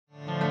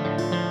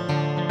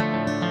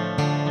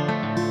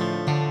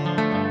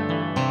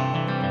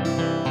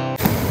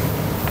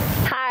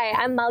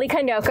I'm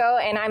Mallika Nocco,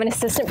 and I'm an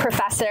assistant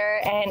professor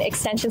and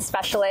extension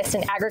specialist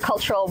in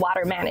agricultural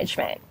water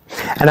management.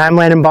 And I'm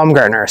Landon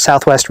Baumgartner,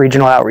 Southwest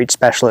Regional Outreach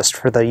Specialist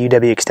for the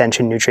UW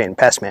Extension Nutrient and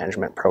Pest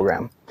Management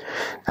Program.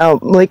 Now,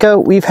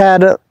 Mallika, we've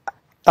had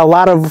a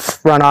lot of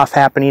runoff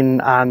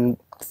happening on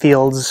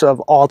fields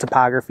of all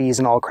topographies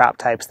and all crop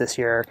types this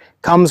year.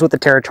 Comes with the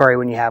territory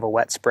when you have a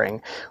wet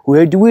spring.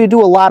 We do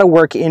a lot of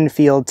work in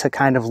field to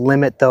kind of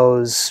limit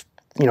those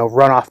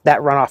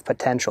runoff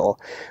potential.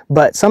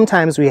 But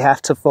sometimes we have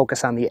to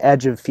focus on the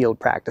edge of field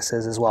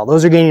practices as well.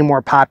 Those are gaining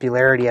more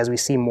popularity as we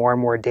see more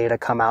and more data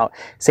come out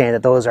saying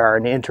that those are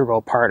an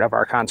integral part of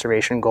our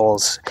conservation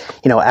goals,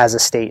 as a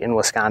state in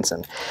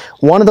Wisconsin.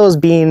 One of those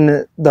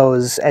being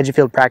those edge of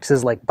field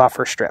practices like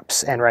buffer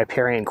strips and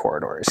riparian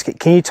corridors.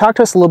 Can you talk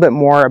to us a little bit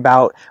more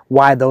about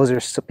why those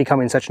are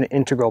becoming such an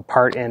integral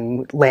part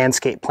in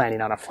landscape planning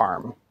on a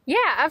farm? Yeah,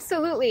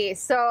 absolutely.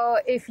 So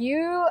if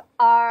you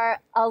are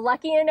a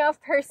lucky enough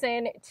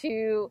person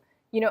to,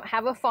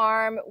 have a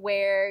farm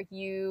where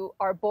you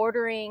are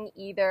bordering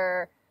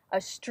either a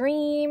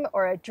stream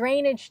or a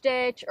drainage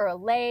ditch or a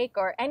lake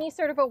or any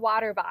sort of a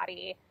water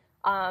body,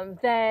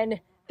 then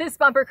this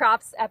bumper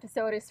crops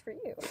episode is for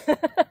you.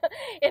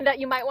 In that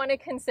you might want to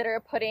consider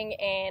putting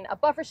in a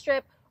buffer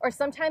strip, or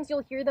sometimes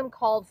you'll hear them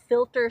called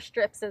filter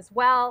strips as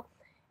well.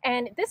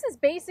 And this is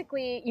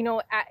basically,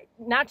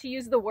 not to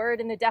use the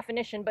word in the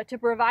definition, but to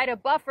provide a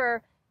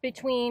buffer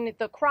between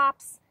the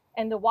crops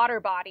and the water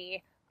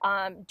body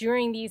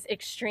during these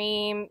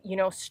extreme,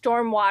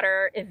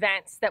 stormwater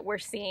events that we're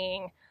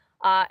seeing,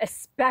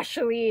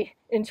 especially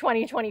in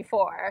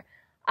 2024.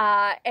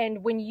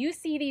 And when you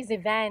see these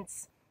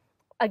events,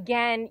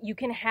 again, you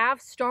can have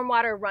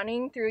stormwater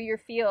running through your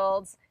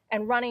fields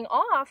and running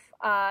off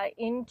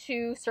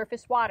into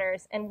surface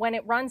waters. And when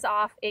it runs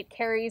off, it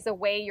carries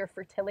away your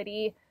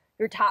fertility,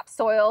 your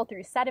topsoil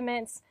through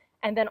sediments,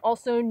 and then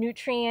also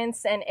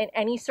nutrients and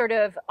any sort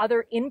of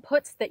other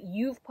inputs that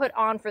you've put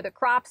on for the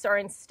crops are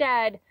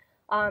instead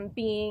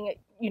being,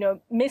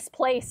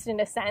 misplaced in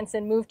a sense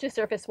and moved to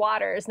surface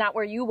waters, not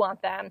where you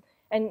want them,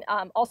 and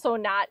also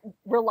not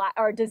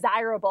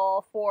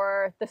desirable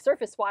for the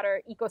surface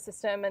water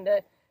ecosystem and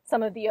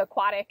some of the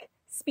aquatic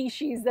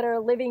species that are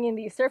living in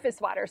these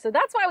surface waters. So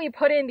that's why we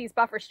put in these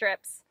buffer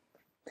strips.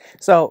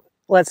 So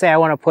let's say I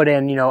want to put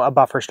in, a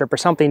buffer strip or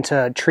something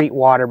to treat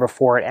water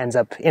before it ends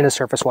up in a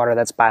surface water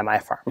that's by my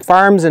farm.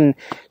 Farms and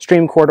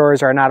stream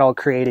corridors are not all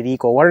created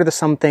equal. What are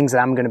some things that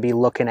I'm going to be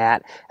looking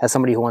at as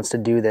somebody who wants to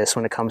do this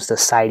when it comes to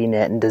siting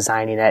it and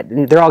designing it?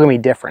 They're all going to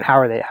be different.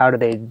 How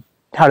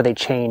do they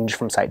change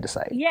from site to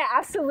site? Yeah,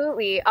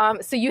 absolutely.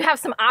 So you have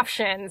some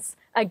options,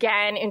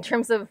 again, in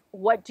terms of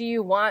what do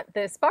you want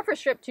this buffer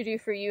strip to do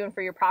for you and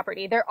for your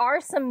property. There are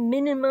some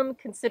minimum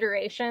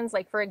considerations,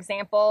 like, for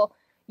example,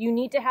 you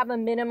need to have a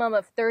minimum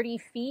of 30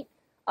 feet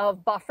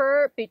of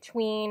buffer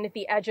between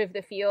the edge of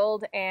the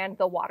field and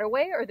the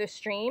waterway or the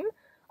stream.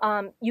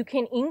 You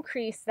can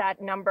increase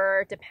that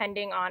number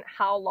depending on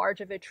how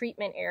large of a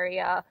treatment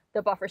area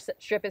the buffer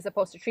strip is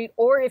supposed to treat,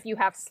 or if you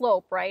have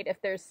slope, right?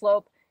 If there's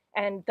slope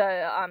and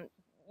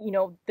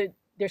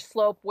there's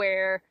slope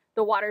where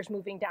the water's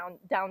moving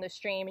down the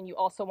stream, and you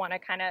also want to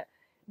kind of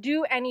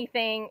do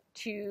anything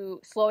to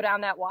slow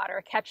down that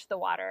water, catch the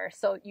water.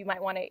 So you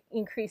might want to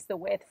increase the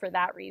width for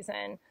that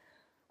reason.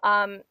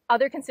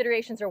 Other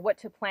considerations are what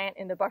to plant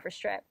in the buffer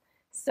strip.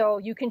 So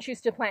you can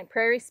choose to plant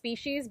prairie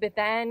species, but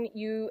then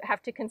you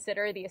have to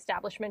consider the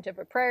establishment of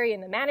a prairie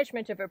and the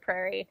management of a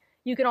prairie.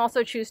 You can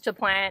also choose to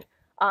plant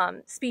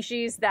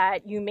species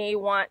that you may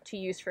want to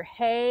use for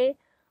hay,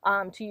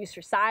 to use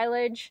for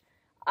silage.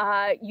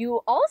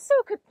 You also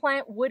could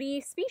plant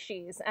woody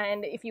species,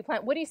 and if you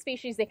plant woody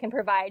species, they can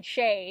provide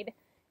shade.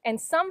 And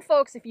some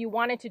folks, if you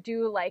wanted to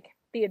do like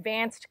the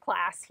advanced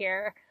class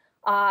here,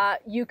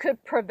 you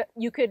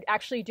could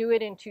actually do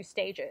it in 2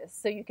 stages.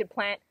 So you could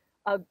plant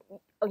a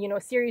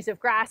series of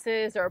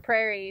grasses or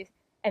prairies,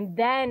 and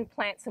then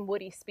plant some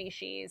woody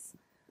species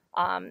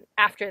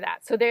after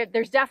that. So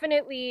there's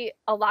definitely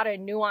a lot of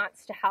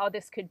nuance to how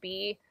this could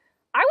be.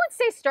 I would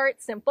say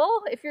start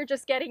simple if you're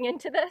just getting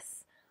into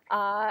this.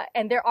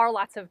 And there are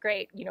lots of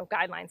great,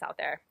 guidelines out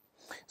there.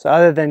 So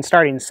other than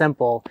starting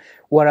simple,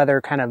 what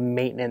other kind of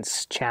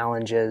maintenance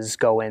challenges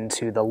go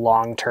into the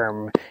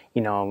long-term,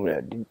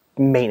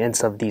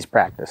 maintenance of these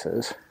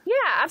practices? Yeah,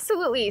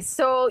 absolutely.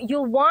 So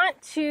you'll want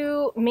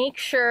to make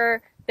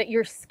sure that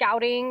you're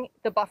scouting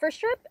the buffer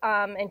strip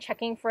and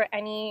checking for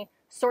any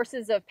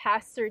sources of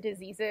pests or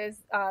diseases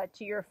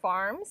to your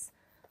farms.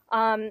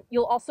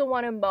 You'll also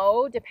want to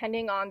mow,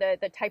 depending on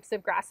the types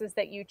of grasses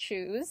that you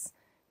choose,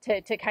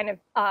 to kind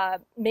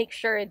of make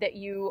sure that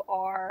you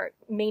are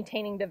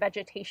maintaining the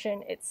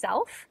vegetation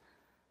itself.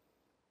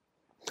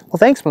 Well,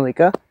 thanks,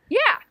 Mallika. Yeah.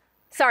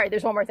 Sorry,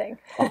 there's one more thing.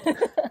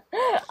 The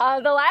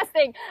last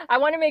thing, I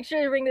want to make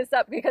sure to bring this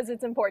up because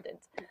it's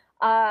important.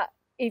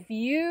 If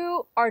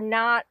you are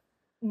not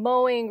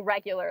mowing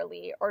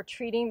regularly or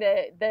treating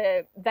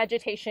the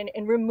vegetation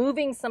and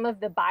removing some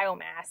of the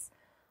biomass,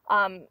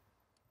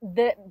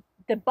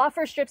 the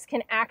buffer strips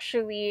can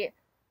actually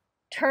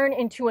turn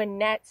into a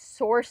net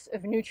source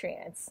of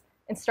nutrients.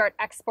 and start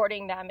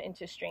exporting them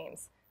into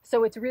streams.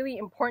 So it's really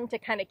important to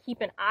kind of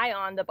keep an eye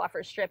on the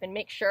buffer strip and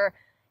make sure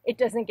it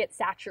doesn't get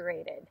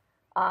saturated.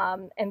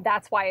 And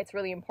that's why it's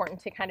really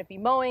important to kind of be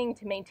mowing,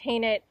 to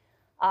maintain it,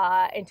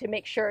 and to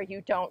make sure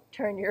you don't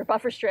turn your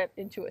buffer strip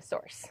into a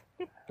source.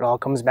 It all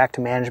comes back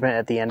to management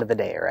at the end of the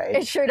day, right?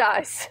 It sure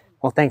does.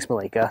 Well, thanks,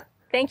 Mallika.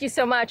 Thank you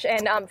so much.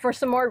 And for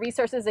some more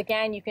resources,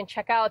 again, you can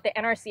check out the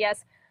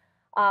NRCS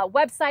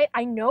website.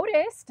 I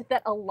noticed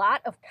that a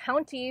lot of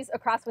counties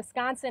across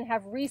Wisconsin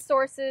have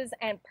resources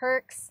and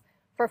perks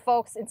for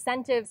folks,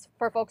 incentives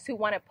for folks who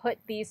want to put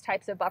these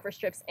types of buffer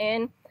strips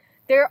in.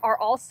 There are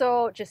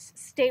also just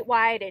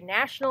statewide and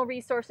national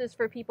resources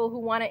for people who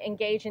want to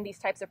engage in these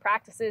types of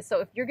practices. So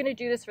if you're going to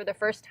do this for the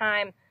first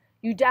time,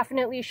 you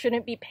definitely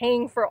shouldn't be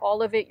paying for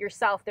all of it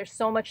yourself. There's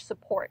so much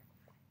support.